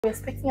We're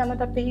expecting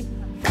another baby.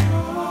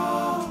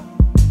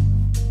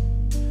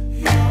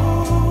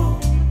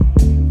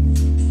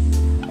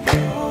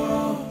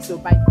 So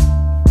bye.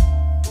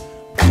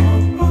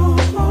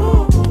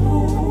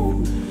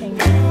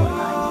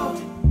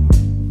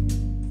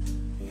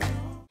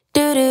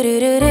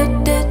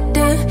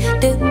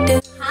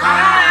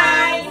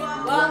 Hi,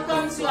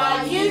 welcome to our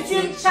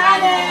YouTube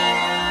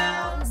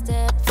channel. One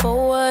step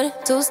forward,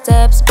 2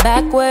 steps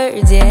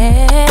backwards,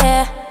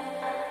 yeah.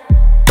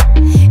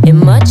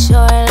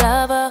 Immature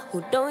lover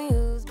who don't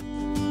use.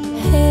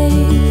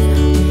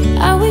 Hey,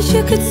 I wish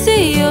you could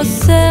see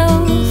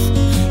yourself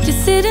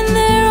just sitting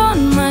there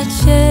on my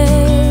chair.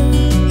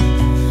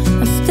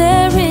 I'm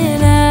staring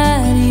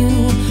at you,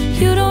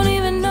 you don't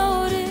even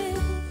notice.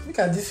 Look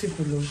at these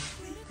people, though.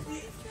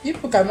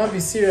 People cannot be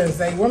serious.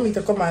 Like, want me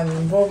to come and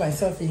involve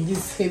myself in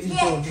this heavy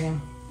job, yeah.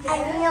 I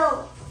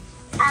know.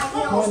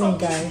 Morning,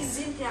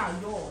 guys.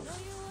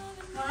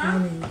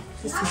 Morning.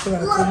 These people are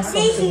doing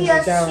something in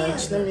the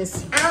garage. Let me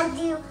see. And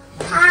you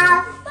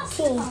have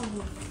king.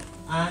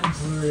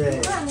 Andrea.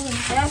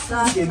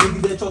 Okay, maybe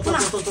they talk.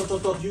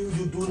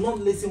 You do not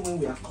listen when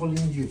we are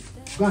calling you.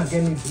 Go and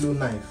get me blue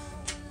knife.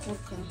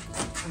 Okay.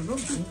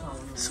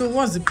 So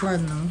what's the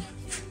plan now?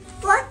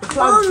 What?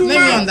 Let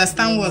me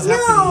understand what's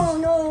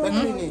happening.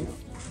 No.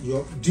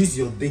 Your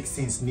big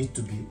things need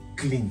to be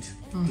cleaned.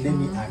 Let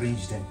me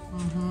arrange them.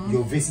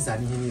 Your vases are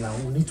in here.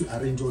 We need to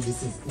arrange all these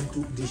things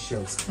into these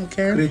shelves.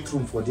 Okay. Create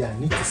room for them. I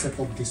need to set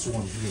up this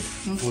one here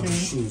for the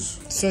shoes.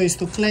 So it's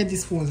to clear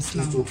these ones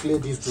now. It's to clear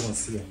these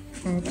ones here.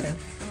 Okay.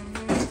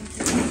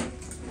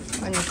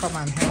 Let me come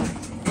and help.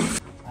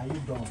 Are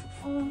you done?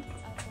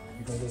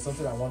 Because there's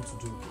something I want to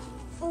do.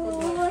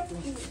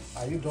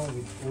 Are you done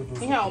with all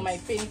those? Yeah, my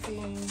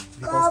painting.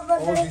 Because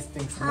all these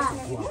things need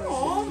to go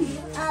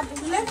out.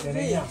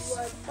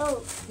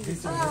 This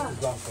one needs to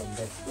go out from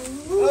there.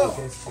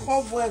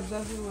 Cobwebs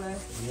everywhere.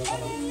 These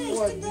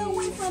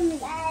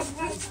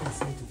things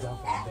need to go out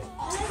from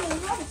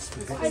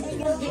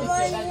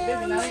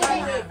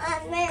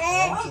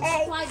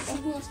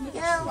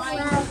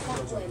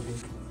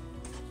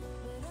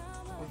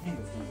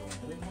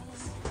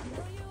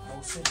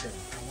I'll set them.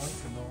 I want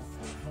to know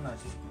when I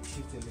should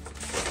shift a little.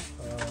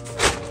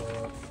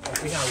 I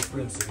think I will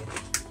print it.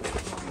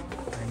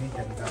 I need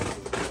them down.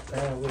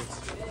 Wait.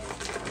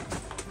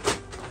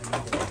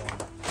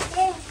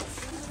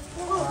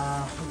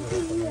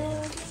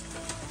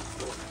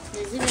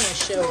 There's even a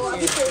shelf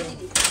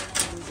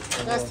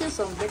here. There's still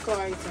some decor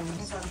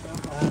items.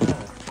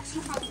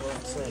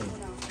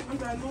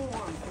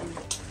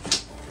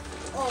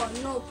 Oh,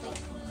 no,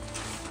 please.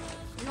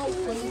 No,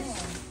 please.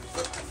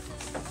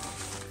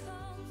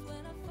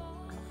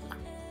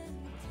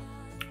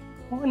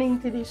 Morning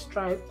to this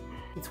tribe.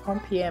 It's 1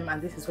 p.m.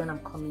 and this is when I'm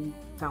coming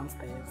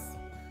downstairs.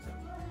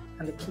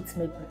 And the kids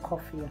make me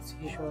coffee as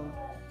usual.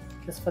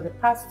 Because for the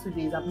past 2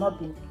 days, I've not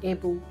been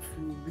able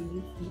to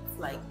really eat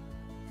like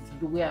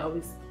the way I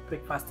always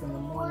breakfast in the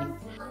morning.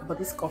 But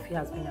this coffee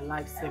has been a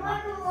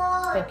lifesaver.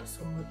 Thank you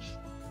so much.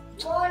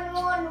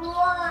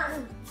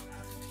 One.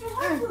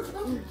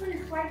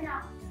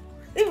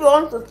 If you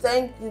want to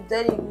thank you,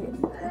 then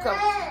you can.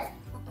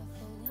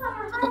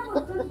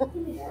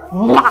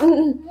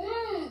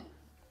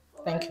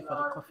 Thank you for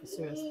the coffee,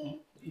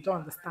 seriously. You don't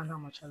understand how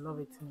much I love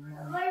it in the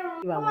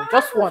morning.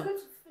 Just one.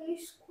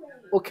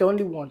 Okay,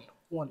 only one.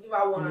 Only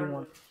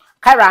one.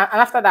 Kyra, and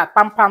after that,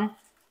 Pam Pam.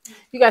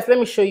 You guys, let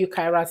me show you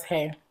Kyra's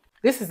hair.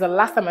 This is the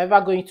last time I'm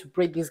ever going to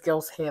braid this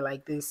girl's hair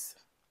like this.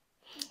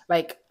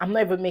 Like, I'm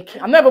not even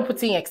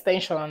putting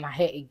extension on her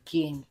hair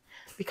again.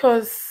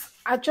 Because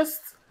I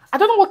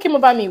don't know what came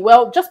over me.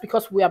 Well, just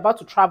because we're about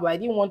to travel, I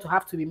didn't want to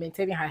have to be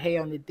maintaining her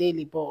hair on a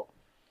daily, but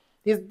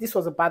this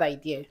was a bad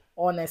idea.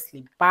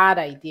 Honestly, bad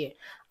idea.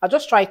 I'm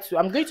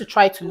going to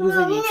try to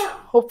loosen it.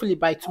 Hopefully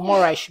by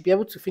tomorrow I should be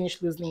able to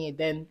finish loosening it.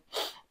 Then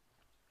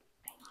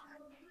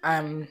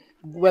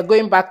we're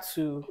going back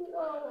to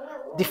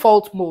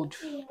default mode.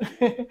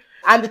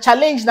 And the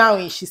challenge now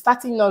is she's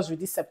starting nursery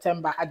this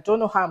September. I don't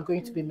know how I'm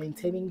going to be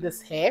maintaining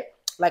this hair.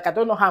 Like, I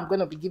don't know how I'm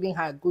going to be giving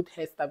her a good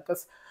hairstyle,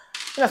 because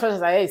as much as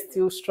her hair is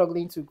still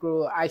struggling to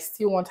grow, I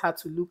still want her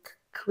to look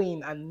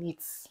clean and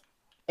neat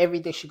every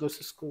day she goes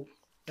to school.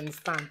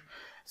 Understand?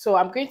 So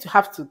I'm going to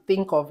have to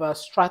think of a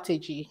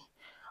strategy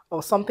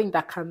or something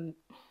that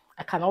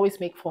I can always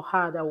make for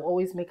her, that will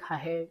always make her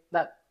hair,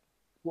 that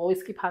will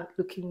always keep her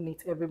looking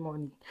neat every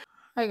morning.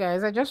 Hi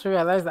guys, I just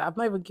realized that I've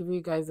not even given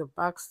you guys a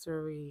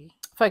backstory.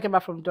 Before I came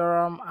back from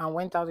Durham and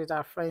went out with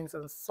our friends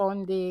on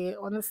Sunday,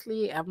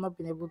 honestly, I've not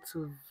been able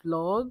to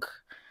vlog.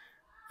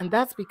 And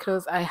that's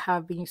because I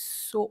have been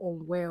so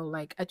unwell.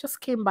 Like, I just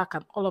came back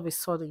and all of a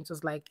sudden, it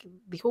was like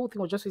the whole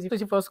thing was just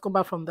waiting for us to come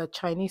back from the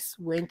Chinese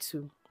we went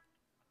to.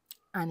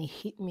 And it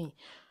hit me.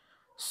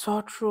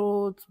 Sore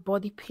throat,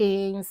 body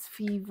pains,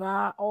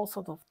 fever, all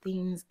sorts of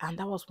things. And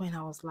that was when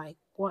I was like,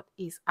 what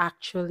is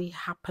actually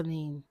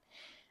happening?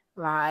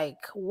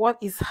 Like, what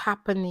is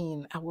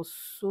happening? I was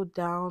so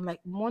down. Like,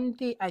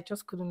 Monday, I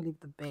just couldn't leave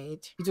the bed.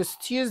 It was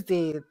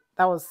Tuesday.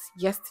 That was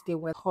yesterday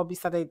when hubby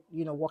started,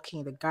 working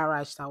in the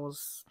garage.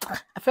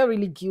 I felt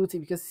really guilty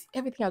because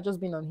everything had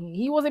just been on him.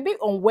 He was a bit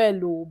unwell,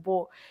 though,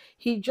 but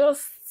he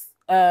just,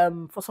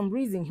 for some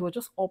reason, he was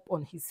just up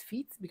on his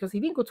feet because he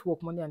didn't go to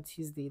work Monday and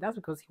Tuesday. That's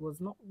because he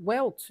was not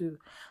well, too.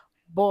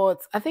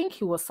 But I think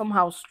he was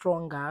somehow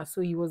stronger.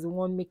 So he was the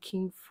one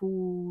making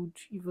food,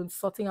 even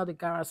sorting out the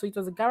garage. So it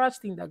was a garage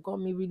thing that got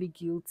me really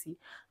guilty.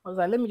 I was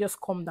like, let me just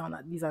calm down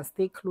at least and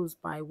stay close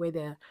by where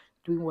they're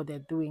doing what they're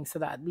doing so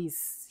that at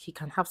least he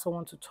can have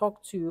someone to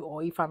talk to.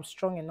 Or if I'm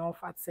strong enough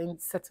at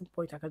certain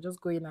point, I can just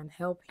go in and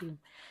help him.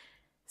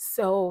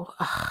 So,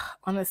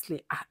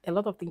 honestly, a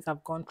lot of things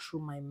have gone through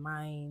my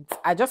mind.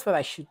 I just felt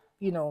I should,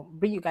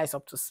 bring you guys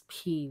up to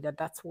speed that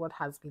that's what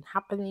has been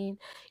happening.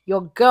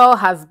 Your girl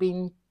has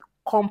been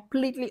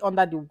completely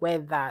under the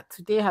weather.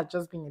 Today has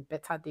just been a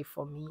better day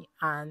for me.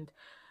 And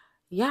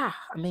yeah,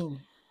 I mean,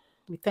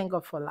 we thank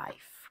God for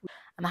life.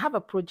 And I have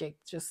a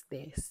project just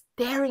there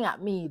staring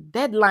at me.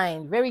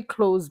 Deadline very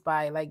close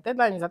by. Like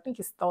deadline is I think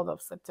it's 3rd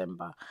of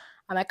September.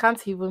 And I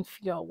can't even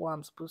figure out what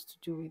I'm supposed to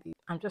do with it.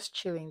 I'm just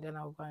chilling, then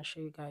I'll go and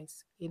show you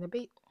guys in a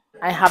bit.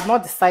 I have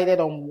not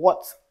decided on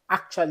what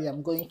actually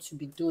I'm going to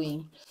be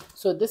doing.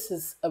 So this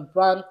is a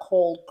brand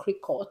called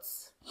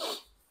Cricut.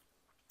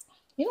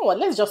 You know what?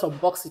 Let's just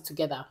unbox it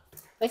together.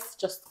 Let's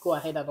just go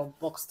ahead and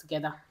unbox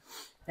together.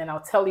 And I'll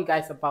tell you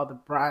guys about the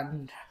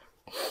brand.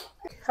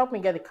 Help me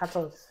get the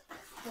cartons.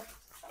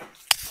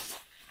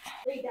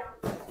 Lay down.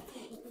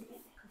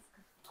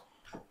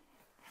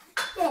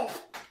 There.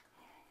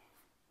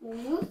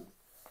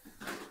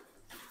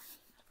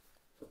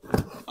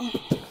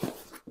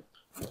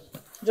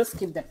 Just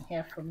keep them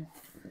here for me.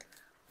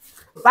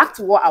 Back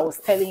to what I was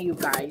telling you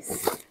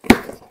guys.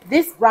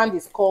 This brand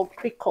is called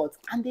Cricut,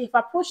 and they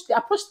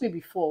approached me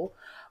before,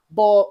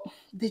 but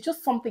there's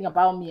just something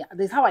about me.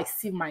 There's how I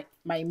see my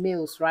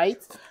mails,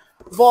 right?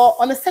 But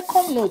on a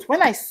second note,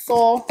 when I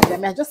saw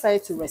them, I just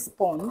started to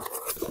respond,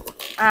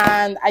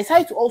 and I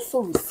started to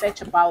also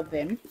research about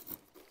them.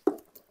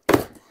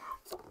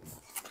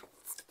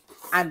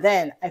 And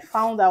then I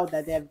found out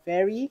that they're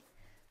very,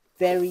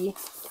 very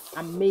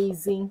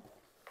amazing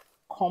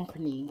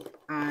company,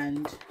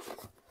 and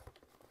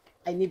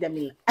I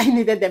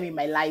needed them in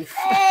my life.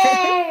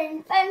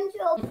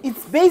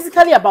 It's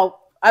basically about,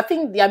 I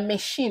think their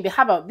machine, they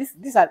have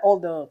these are all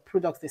the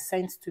products they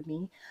sent to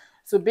me.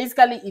 So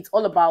basically it's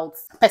all about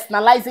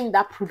personalizing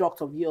that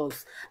product of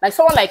yours. Like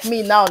someone like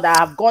me now that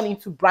have gone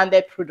into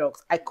branded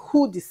products, I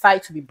could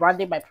decide to be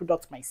branding my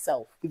product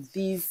myself with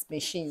these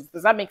machines.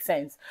 Does that make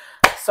sense?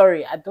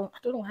 Sorry, I don't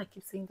know why I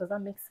keep saying does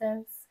that make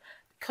sense?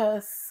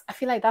 Because I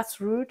feel like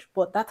that's rude,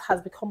 but that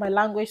has become my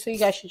language. So you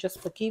guys should just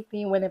forgive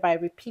me whenever I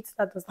repeat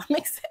that. Does that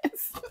make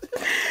sense?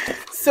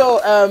 So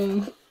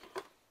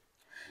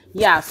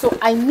yeah, so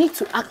I need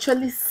to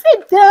actually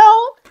sit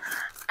down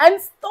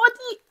and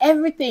study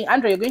everything.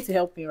 Andrea, you're going to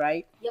help me,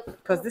 right? Yep.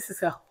 Because this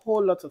is a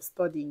whole lot of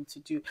studying to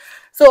do.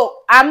 So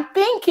I'm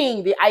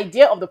thinking the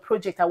idea of the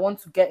project I want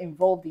to get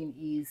involved in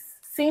is,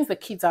 since the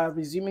kids are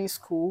resuming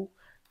school,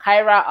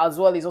 Kyra as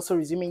well is also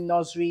resuming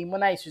nursery,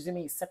 Mona is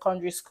resuming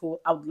secondary school,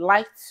 I would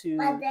like to,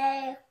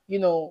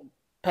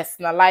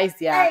 personalize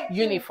their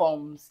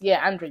uniforms.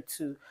 Yeah, Andrew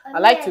too. I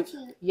like to,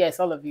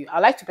 yes, all of you. I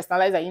like to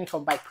personalize their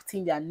uniform by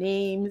putting their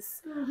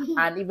names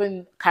and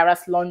even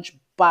Kyra's lunch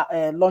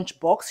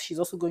box. She's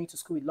also going to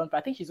school with lunch. But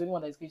I think she's the only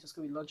one that is going to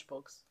school with lunch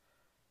box.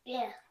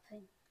 Yeah.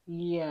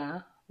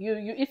 Yeah.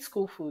 You eat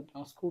school food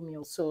or school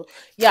meals. So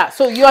yeah,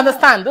 so you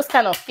understand those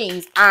kind of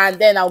things. And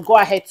then I'll go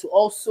ahead to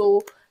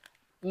also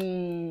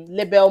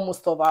label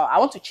most of I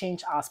want to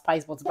change our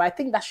spice box, but I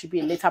think that should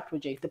be a later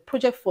project. The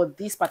project for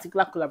this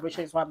particular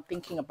collaboration is what I'm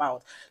thinking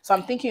about. So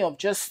I'm thinking of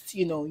just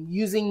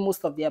using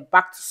most of their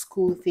back to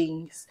school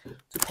things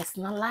to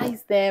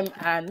personalize them,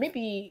 and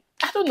maybe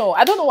I don't know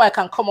what I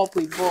can come up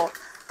with, but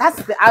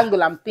that's the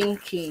angle I'm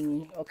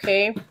thinking.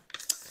 Okay.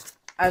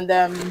 And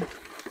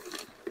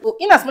well,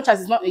 in as much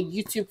as it's not a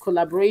YouTube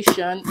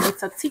collaboration,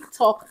 it's a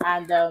TikTok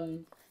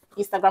and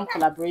Instagram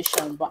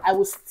collaboration, but I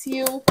will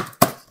still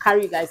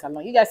carry you guys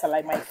along. You guys are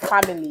like my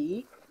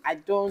family. I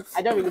don't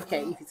really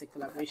care if it's a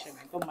collaboration.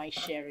 I don't mind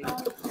sharing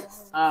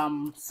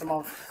some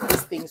of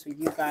these things with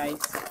you guys.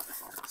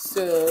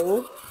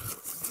 So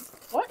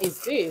what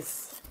is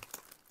this?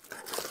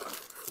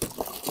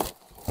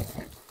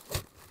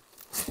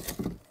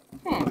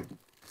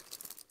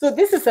 So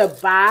this is a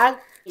bag.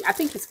 I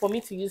think it's for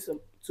me to use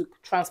to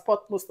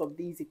transport most of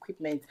these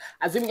equipment,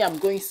 assuming I'm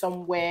going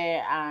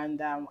somewhere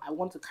and I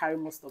want to carry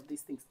most of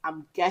these things.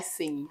 I'm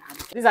guessing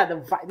these are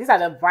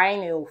the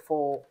vinyl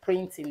for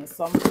printing or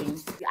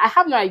something. I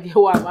have no idea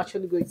what I'm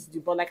actually going to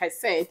do, but like I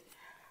said,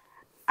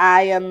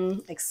 I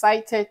am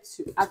excited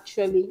to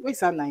actually, where's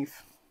that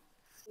knife?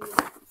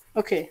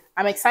 Okay,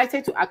 I'm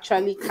excited to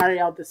actually carry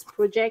out this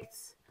project.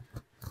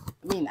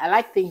 I mean, I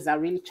like things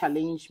that really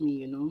challenge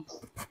me,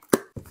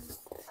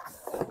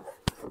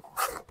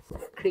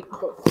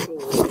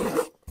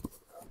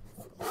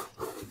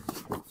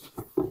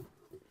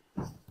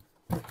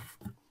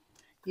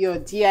 your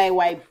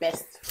DIY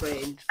best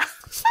friend.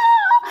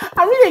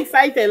 I'm really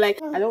excited.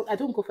 Like I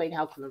don't go for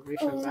anyhow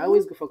collaborations. I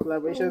always go for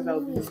collaborations that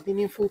will be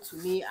meaningful to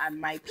me and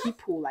my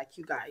people like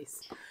you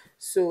guys.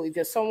 So if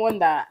you're someone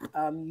that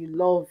you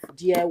love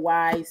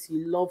DIYs,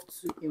 you love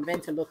to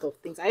invent a lot of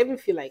things. I even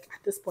feel like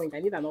at this point I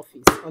need an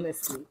office,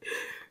 honestly.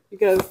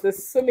 Because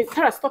there's so many.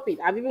 Tara, stop it.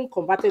 I've even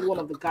converted one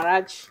of the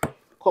garage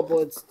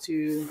cupboards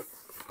to.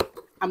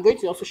 I'm going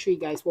to also show you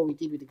guys what we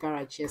did with the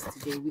garage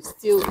yesterday. We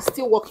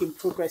still work in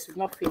progress. We've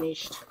not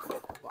finished,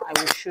 but I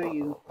will show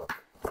you.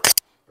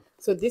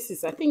 So this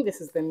is, I think this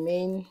is the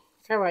main.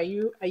 Kara, are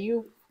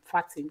you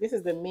farting? This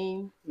is the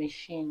main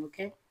machine.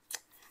 Okay,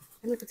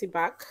 let me put it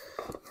back.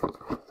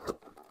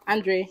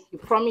 Andre, you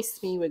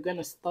promised me we're going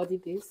to study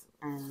this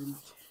and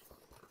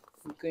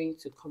we're going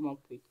to come up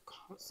with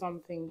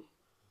something,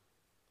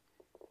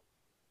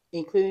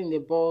 including the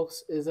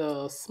box is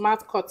a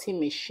smart cutting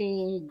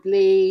machine,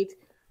 blade,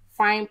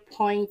 fine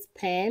point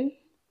pen,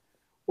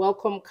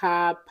 welcome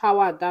card,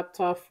 power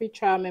adapter, free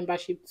trial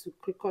membership to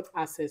Cricut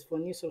access for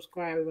new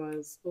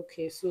subscribers.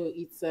 Okay, so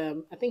it's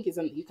I think it's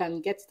you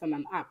can get it on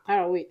an app.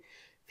 Wait,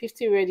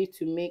 50 ready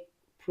to make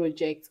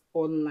project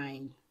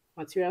online.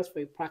 Materials for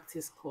a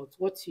practice course.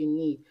 What you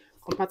need: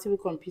 compatible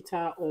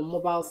computer or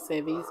mobile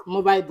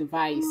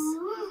device,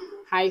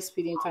 high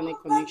speed internet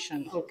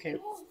connection. Okay.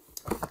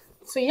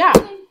 So yeah,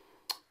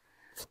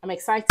 I'm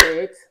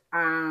excited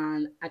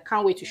and I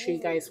can't wait to show you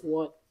guys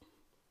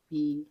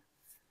we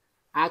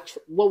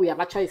what we have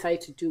actually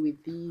decided to do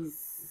with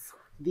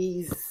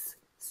these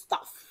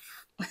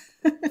stuff.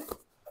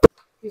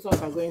 These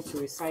ones are going to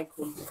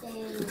recycle.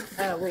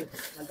 Wait,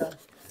 madam,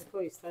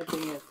 before you start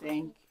doing your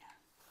thing.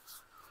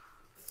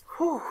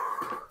 Whew.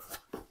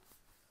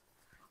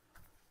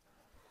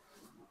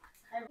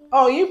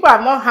 Oh, you people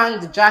have not hung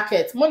the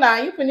jacket.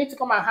 Mona, you people need to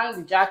come and hang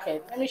the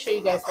jacket. Let me show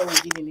you guys what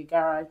we did in the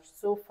garage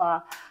so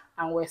far,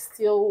 and we're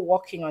still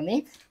working on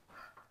it.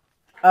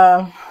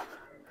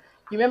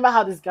 You remember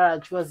how this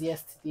garage was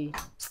yesterday?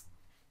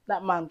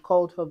 That man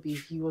called Hobby.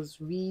 He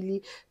was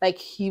really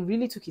he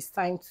really took his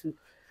time to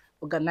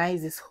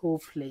organize this whole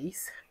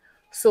place.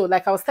 So,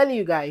 like I was telling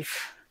you guys,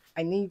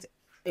 in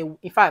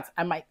fact,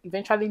 I might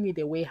eventually need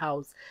a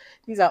warehouse.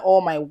 These are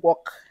all my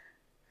work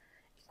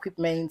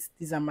equipment.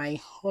 These are my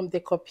home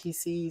decor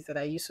pieces that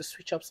I used to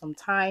switch up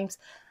sometimes,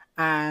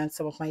 and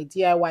some of my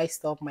DIY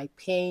stuff, my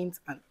paint,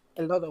 and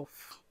a lot of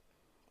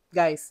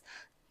guys,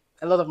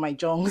 a lot of my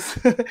junks.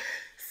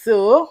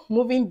 So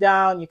moving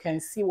down, you can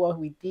see what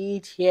we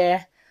did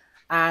here,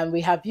 and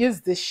we have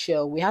used this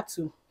shelf. We had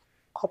to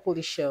couple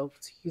the shelf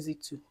to use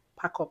it to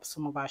pack up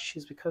some of our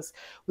shoes because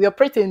we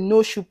operate a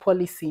no shoe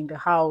policy in the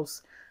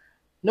house.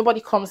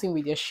 Nobody comes in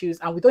with their shoes,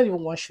 and we don't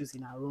even want shoes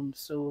in our room.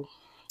 So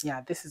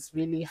yeah, this is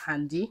really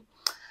handy.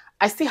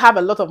 I still have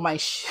a lot of my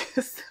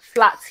shoes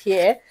flats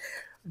here,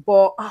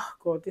 but oh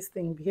god, this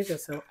thing, behave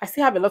yourself. I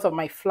still have a lot of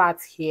my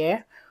flats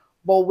here,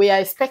 but we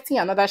are expecting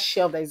another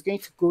shelf that is going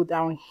to go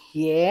down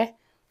here,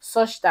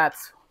 such that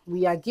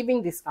we are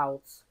giving this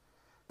out.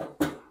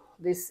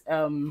 This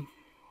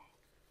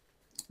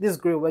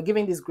grill, we're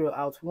giving this grill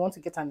out. We want to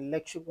get an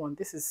electric one.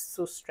 This is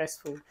so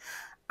stressful,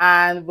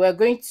 and we're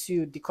going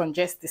to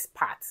decongest this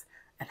part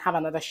and have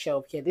another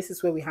shelf here. This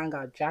is where we hang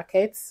our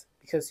jackets,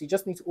 because you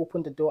just need to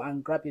open the door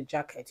and grab your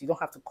jacket. You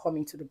don't have to come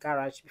into the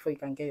garage before you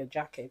can get your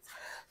jacket.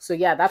 So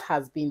yeah, that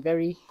has been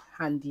very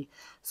handy.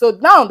 So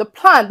now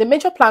the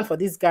major plan for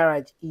this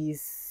garage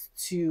is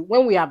to,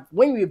 when we are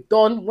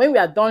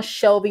done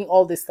shelving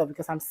all this stuff,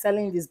 because I'm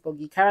selling this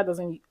buggy. Kara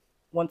doesn't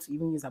want to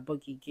even use a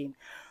buggy again.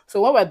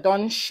 So when we're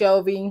done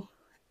shelving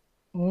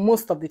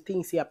most of the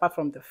things here, apart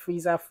from the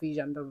freezer, fridge,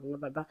 and blah, blah,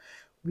 blah, blah,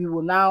 we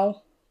will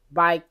now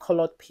buy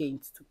colored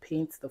paint to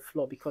paint the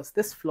floor, because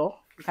this floor,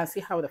 you can see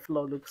how the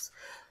floor looks.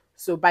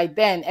 So by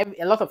then,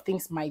 a lot of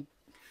things by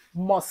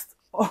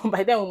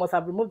then we must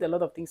have removed a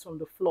lot of things from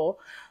the floor,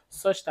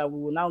 such that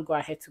we will now go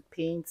ahead to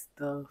paint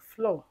the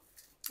floor.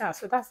 Yeah,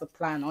 so that's the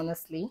plan,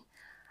 honestly.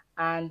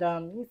 And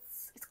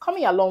it's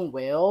coming along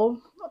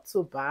well, not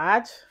so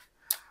bad.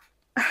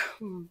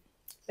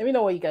 Let me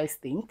know what you guys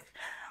think.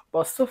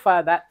 But so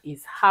far, that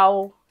is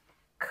how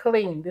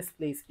clean this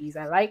place is.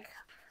 I like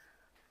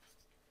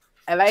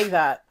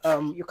that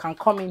you can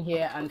come in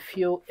here and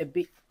feel a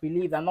bit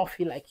relieved and not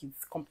feel like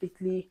it's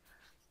completely,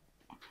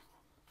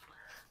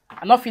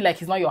 and not feel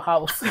like it's not your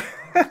house.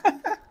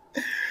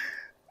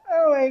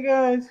 Oh my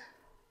god.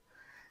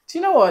 Do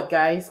you know what,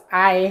 guys?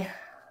 I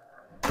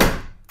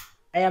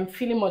am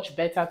feeling much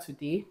better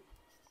today.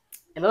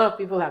 A lot of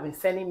people have been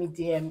sending me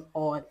DM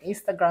on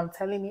Instagram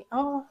telling me,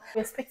 oh,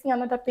 we're expecting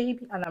another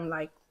baby. And I'm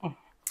like,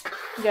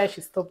 you guys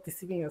should stop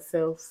deceiving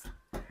yourselves.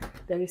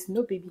 There is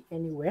no baby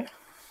anywhere.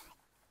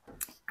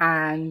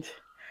 And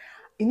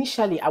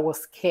initially, I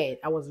was scared.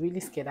 I was really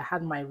scared. I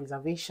had my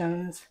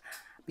reservations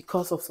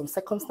because of some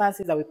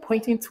circumstances that were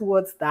pointing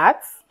towards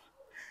that.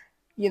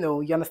 You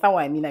know, you understand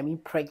what I mean? I mean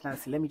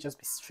pregnancy. Let me just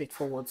be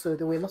straightforward. So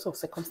there were lots of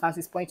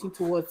circumstances pointing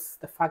towards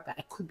the fact that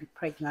I could be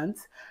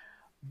pregnant.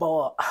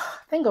 But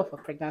thank God for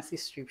pregnancy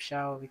strip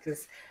shower,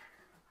 because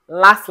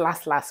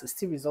last we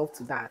still resolved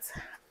to that,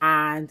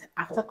 and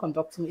after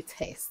conducting a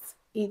test,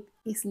 it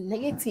is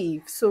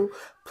negative. So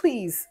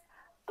please,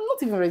 I'm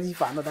not even ready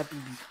for another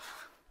baby.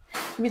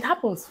 If it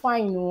happens,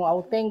 fine, no,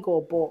 I'll thank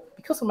God. But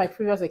because of my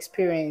previous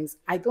experience,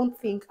 I don't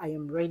think I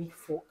am ready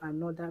for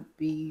another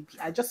baby.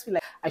 I just feel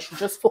like I should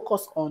just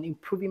focus on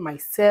improving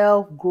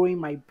myself, growing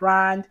my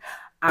brand,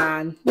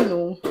 and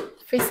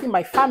facing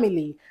my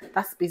family.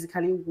 That's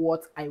basically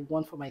what I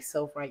want for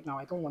myself right now.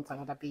 I don't want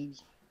another baby.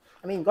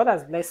 I mean, God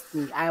has blessed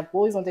me. I have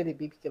always wanted a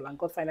baby girl, and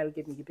God finally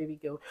gave me a baby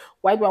girl.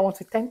 Why do I want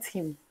to tempt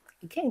him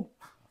again?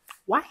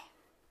 Why?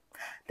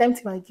 Tempt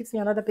him and he gives me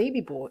another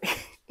baby boy.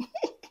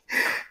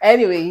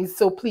 Anyway,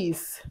 so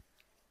please,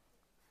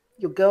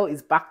 your girl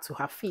is back to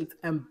her feet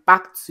and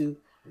back to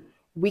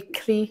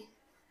weekly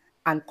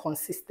and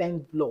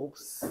consistent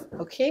vlogs.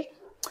 Okay?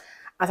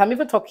 As I'm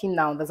even talking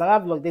now, there's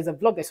another vlog. There's a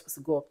vlog that's supposed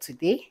to go up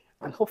today.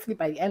 And hopefully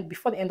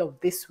before the end of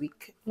this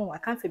week. No, I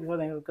can't say before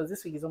the end because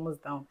this week is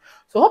almost down.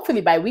 So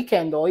hopefully by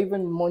weekend or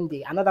even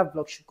Monday, another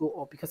vlog should go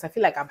up because I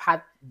feel like I've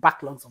had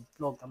backlogs of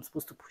vlogs I'm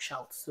supposed to push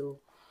out. So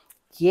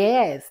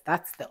yes,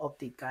 that's the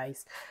update,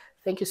 guys.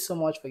 Thank you so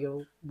much for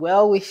your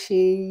well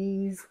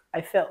wishes.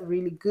 I felt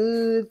really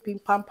good being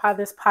pampered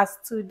this past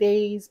 2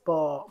 days,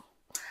 but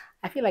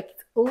I feel like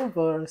it's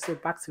over. So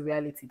back to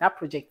reality. That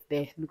project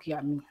there, looking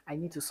at me, I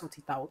need to sort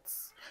it out.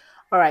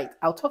 All right,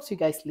 I'll talk to you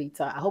guys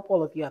later. I hope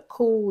all of you are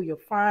cool, you're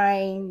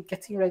fine,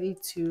 getting ready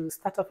to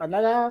start off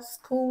another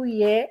school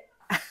year.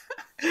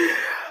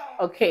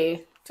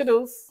 Okay,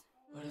 toodles.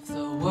 What if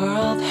the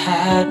world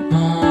had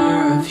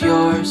more of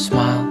your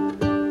smile?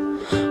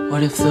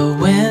 What if the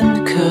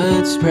wind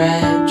could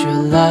spread your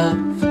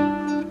love?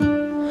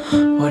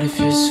 What if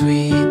your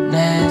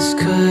sweetness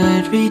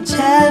could reach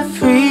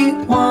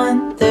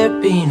everyone?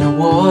 There'd be no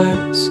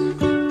wars.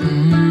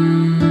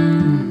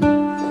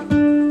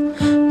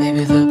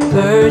 Maybe the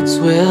birds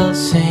will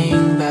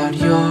sing about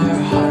your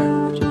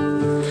heart.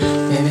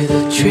 Maybe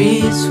the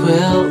trees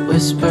will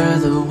whisper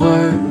the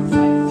word.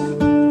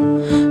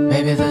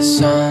 Maybe the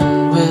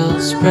sun will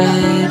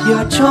spread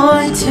your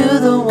joy to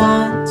the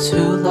ones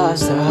who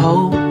lost their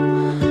hope.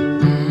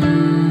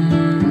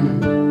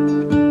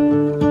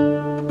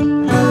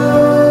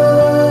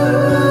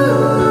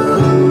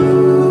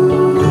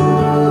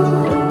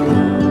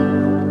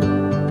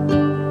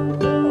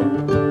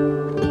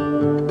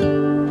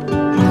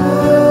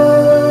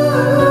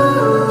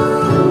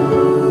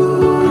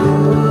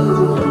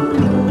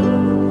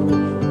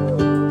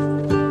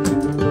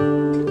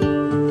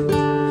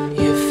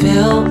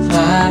 Fill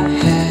my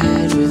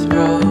head with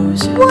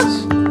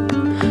roses.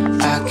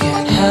 I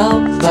can't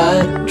help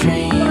but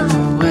dream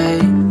away,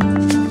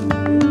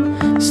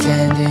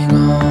 standing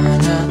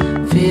on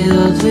a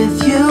field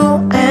with you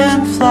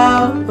and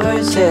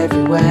flowers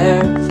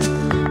everywhere.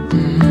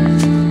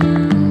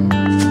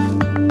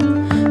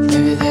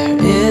 Maybe there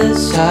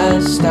is a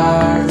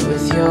star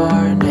with your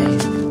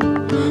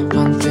name.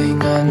 One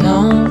thing I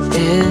know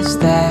is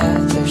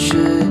that there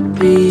should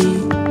be.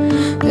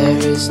 There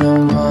is no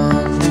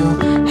one who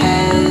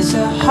has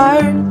a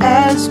heart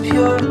as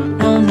pure.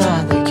 No